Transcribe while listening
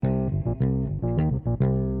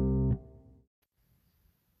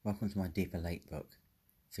Welcome to my Deeper Lakebook,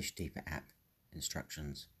 FishDeeper app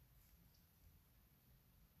instructions.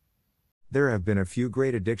 There have been a few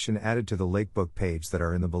great additions added to the Lakebook page that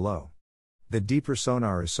are in the below. The Deeper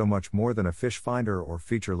sonar is so much more than a fish finder or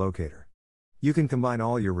feature locator. You can combine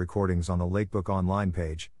all your recordings on the Lakebook online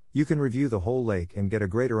page, you can review the whole lake and get a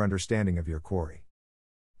greater understanding of your quarry.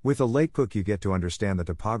 With the Lakebook you get to understand the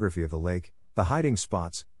topography of the lake, the hiding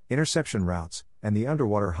spots, interception routes, and the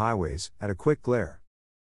underwater highways at a quick glare.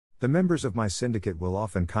 The members of my syndicate will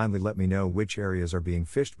often kindly let me know which areas are being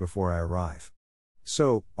fished before I arrive.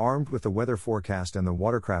 So, armed with the weather forecast and the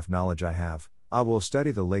watercraft knowledge I have, I will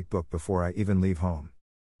study the Lakebook before I even leave home.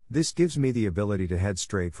 This gives me the ability to head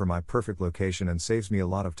straight for my perfect location and saves me a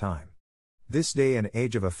lot of time. This day and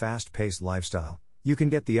age of a fast-paced lifestyle, you can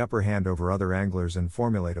get the upper hand over other anglers and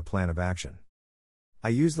formulate a plan of action. I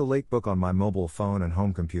use the Lakebook on my mobile phone and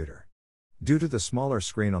home computer. Due to the smaller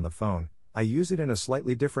screen on the phone, I use it in a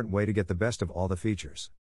slightly different way to get the best of all the features.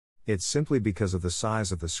 It's simply because of the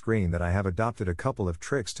size of the screen that I have adopted a couple of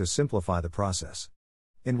tricks to simplify the process.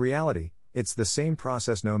 In reality, it's the same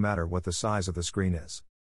process no matter what the size of the screen is.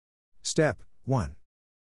 Step 1.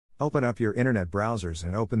 Open up your internet browsers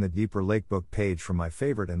and open the Deeper Lakebook page from my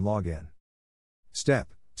favorite and log in.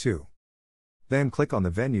 Step 2. Then click on the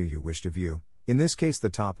venue you wish to view, in this case the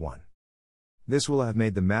top one. This will have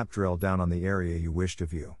made the map drill down on the area you wish to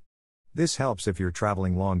view. This helps if you're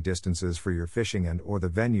traveling long distances for your fishing or the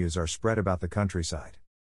venues are spread about the countryside.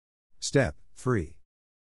 Step 3.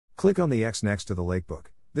 Click on the X next to the Lakebook.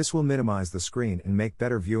 This will minimize the screen and make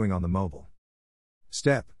better viewing on the mobile.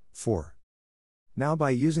 Step 4. Now by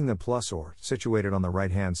using the plus or situated on the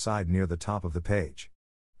right hand side near the top of the page,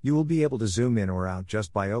 you will be able to zoom in or out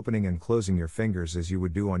just by opening and closing your fingers as you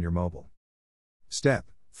would do on your mobile.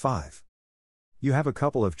 Step 5. You have a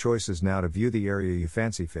couple of choices now to view the area you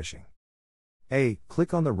fancy fishing. A.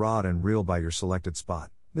 Click on the rod and reel by your selected spot.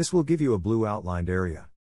 This will give you a blue outlined area.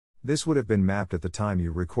 This would have been mapped at the time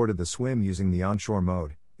you recorded the swim using the onshore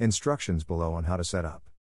mode. Instructions below on how to set up.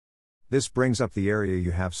 This brings up the area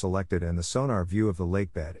you have selected and the sonar view of the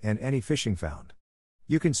lakebed and any fishing found.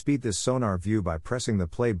 You can speed this sonar view by pressing the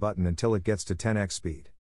play button until it gets to 10x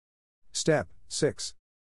speed. Step 6.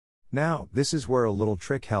 Now, this is where a little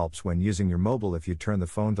trick helps when using your mobile. If you turn the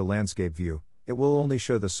phone to landscape view, it will only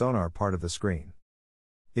show the sonar part of the screen.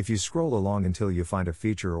 If you scroll along until you find a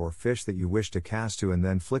feature or fish that you wish to cast to and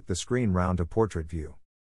then flick the screen round to portrait view.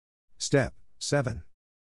 Step 7.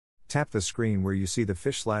 Tap the screen where you see the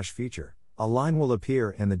fish/feature, a line will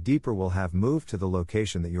appear and the Deeper will have moved to the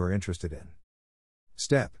location that you are interested in.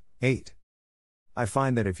 Step 8. I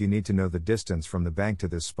find that if you need to know the distance from the bank to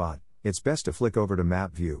this spot, it's best to flick over to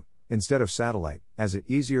map view, instead of satellite, as it's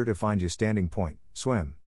easier to find your standing point,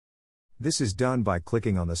 swim. This is done by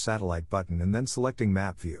clicking on the satellite button and then selecting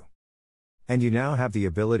map view. And you now have the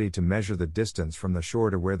ability to measure the distance from the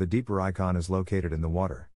shore to where the Deeper icon is located in the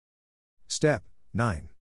water. Step 9.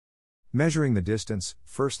 Measuring the distance.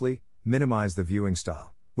 Firstly, minimize the viewing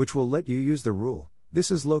style, which will let you use the rule.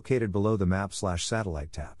 This is located below the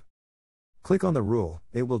map/satellite tab. Click on the rule,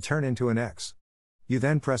 it will turn into an X. You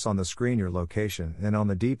then press on the screen your location and on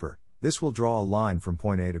the Deeper, this will draw a line from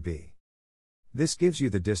point A to B. This gives you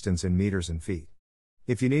the distance in meters and feet.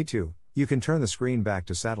 If you need to, you can turn the screen back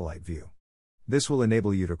to satellite view. This will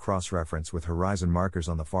enable you to cross-reference with horizon markers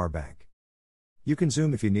on the far bank. You can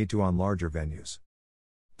zoom if you need to on larger venues.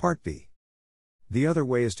 Part B. The other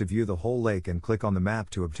way is to view the whole lake and click on the map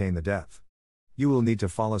to obtain the depth. You will need to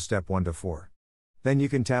follow step 1 to 4. Then you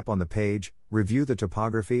can tap on the page, review the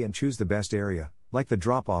topography and choose the best area, like the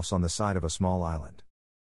drop-offs on the side of a small island.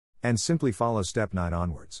 And simply follow step 9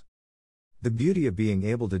 onwards. The beauty of being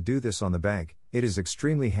able to do this on the bank, it is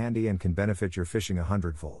extremely handy and can benefit your fishing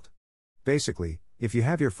 100-fold. Basically, if you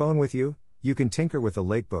have your phone with you, you can tinker with the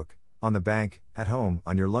Lakebook, on the bank, at home,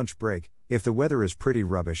 on your lunch break. If the weather is pretty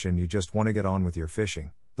rubbish and you just want to get on with your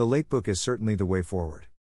fishing, the Lakebook is certainly the way forward.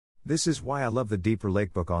 This is why I love the Deeper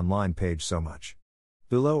Lakebook online page so much.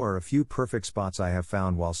 Below are a few perfect spots I have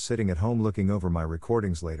found while sitting at home looking over my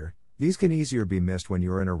recordings later. These can easier be missed when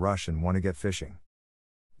you are in a rush and want to get fishing.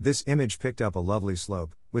 This image picked up a lovely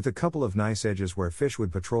slope, with a couple of nice edges where fish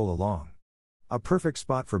would patrol along. A perfect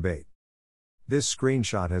spot for bait. This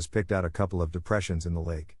screenshot has picked out a couple of depressions in the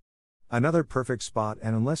lake. Another perfect spot,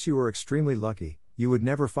 and unless you were extremely lucky, you would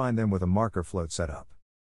never find them with a marker float set up.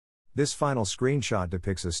 This final screenshot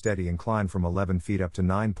depicts a steady incline from 11 feet up to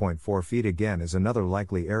 9.4 feet. Again is another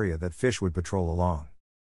likely area that fish would patrol along.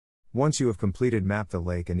 Once you have completed map the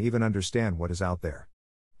lake and even understand what is out there,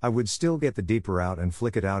 I would still get the Deeper out and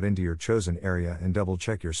flick it out into your chosen area and double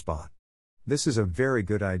check your spot. This is a very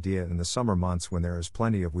good idea in the summer months when there is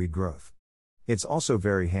plenty of weed growth. It's also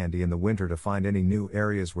very handy in the winter to find any new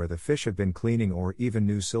areas where the fish have been cleaning or even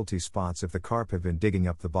new silty spots if the carp have been digging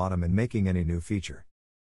up the bottom and making any new feature.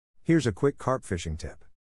 Here's a quick carp fishing tip.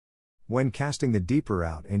 When casting the deeper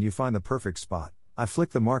out and you find the perfect spot, I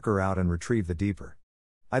flick the marker out and retrieve the deeper.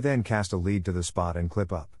 I then cast a lead to the spot and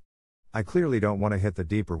clip up. I clearly don't want to hit the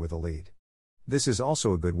deeper with a lead. This is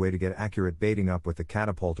also a good way to get accurate baiting up with the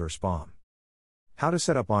catapult or spom. How to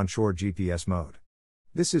set up onshore GPS mode.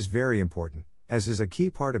 This is very important, as is a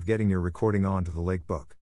key part of getting your recording onto the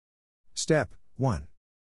Lakebook. Step 1.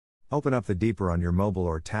 Open up the deeper on your mobile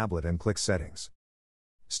or tablet and click Settings.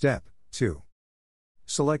 Step 2.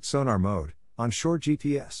 Select Sonar Mode, Onshore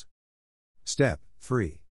GPS. Step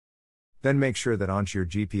 3. Then make sure that Onshore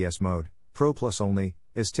GPS mode, Pro Plus only,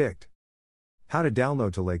 is ticked. How to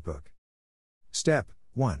download to Lakebook. Step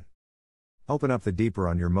 1. Open up the deeper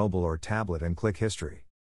on your mobile or tablet and click History.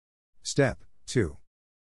 Step 2.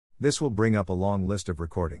 This will bring up a long list of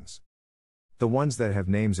recordings. The ones that have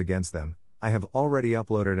names against them, I have already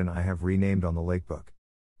uploaded and I have renamed on the Lakebook.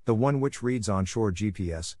 The one which reads Onshore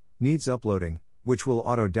GPS, needs uploading, which will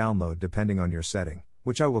auto-download depending on your setting,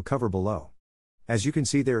 which I will cover below. As you can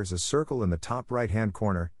see, there is a circle in the top right-hand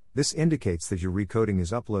corner. This indicates that your recoding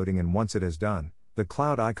is uploading, and once it is done, the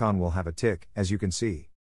cloud icon will have a tick, as you can see.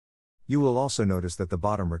 You will also notice that the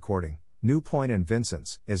bottom recording, New Point and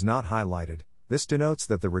Vincent's, is not highlighted. This denotes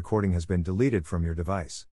that the recording has been deleted from your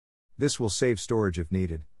device. This will save storage if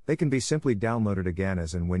needed. They can be simply downloaded again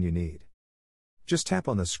as and when you need. Just tap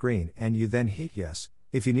on the screen and you then hit yes.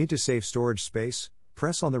 If you need to save storage space,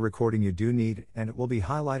 press on the recording you do need and it will be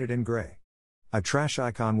highlighted in gray. A trash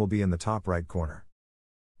icon will be in the top right corner.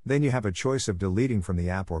 Then you have a choice of deleting from the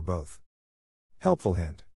app or both. Helpful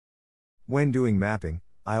hint. When doing mapping,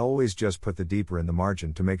 I always just put the deeper in the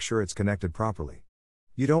margin to make sure it's connected properly.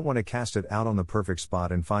 You don't want to cast it out on the perfect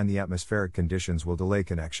spot and find the atmospheric conditions will delay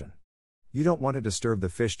connection. You don't want to disturb the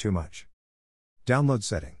fish too much. Download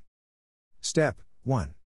setting. Step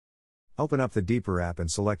 1. Open up the Deeper app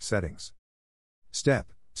and select Settings.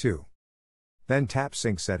 Step 2. Then tap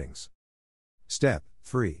Sync Settings. Step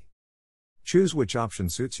 3. Choose which option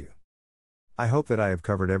suits you. I hope that I have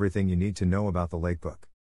covered everything you need to know about the Lakebook.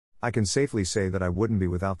 I can safely say that I wouldn't be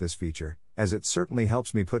without this feature, as it certainly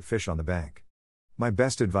helps me put fish on the bank. My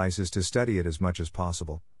best advice is to study it as much as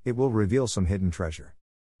possible. It will reveal some hidden treasure.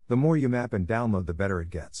 The more you map and download, the better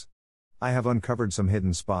it gets. I have uncovered some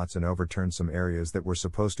hidden spots and overturned some areas that were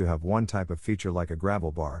supposed to have one type of feature like a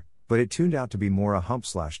gravel bar, but it turned out to be more a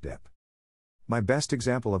hump/dip. My best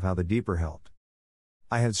example of how the deeper helped.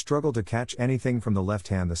 I had struggled to catch anything from the left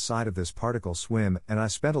hand the side of this particle swim, and I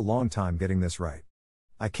spent a long time getting this right.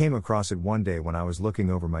 I came across it one day when I was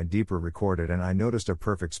looking over my deeper recorded and I noticed a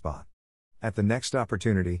perfect spot. At the next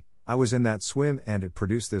opportunity, I was in that swim and it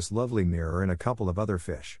produced this lovely mirror and a couple of other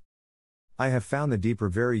fish. I have found the deeper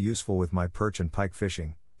very useful with my perch and pike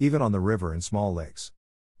fishing, even on the river and small lakes.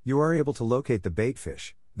 You are able to locate the bait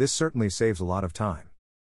fish. This certainly saves a lot of time.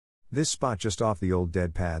 This spot just off the old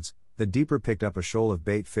dead pads, the deeper picked up a shoal of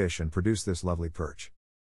bait fish and produced this lovely perch.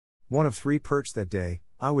 One of 3 perch that day.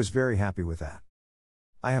 I was very happy with that.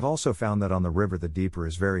 I have also found that on the river the deeper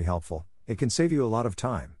is very helpful. It can save you a lot of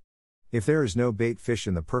time. If there is no bait fish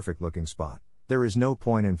in the perfect looking spot, there is no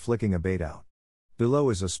point in flicking a bait out. Below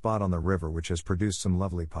is a spot on the river which has produced some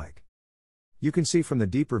lovely pike. You can see from the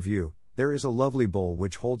deeper view, there is a lovely bowl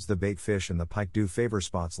which holds the bait fish, and the pike do favor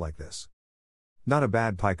spots like this. Not a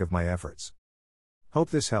bad pike of my efforts.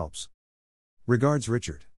 Hope this helps. Regards,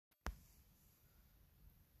 Richard.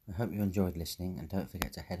 I hope you enjoyed listening, and don't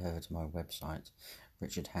forget to head over to my website,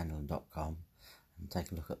 richardhandler.com, and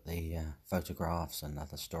take a look at the photographs and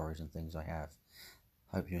other stories and things I have.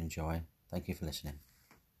 Hope you enjoy. Thank you for listening.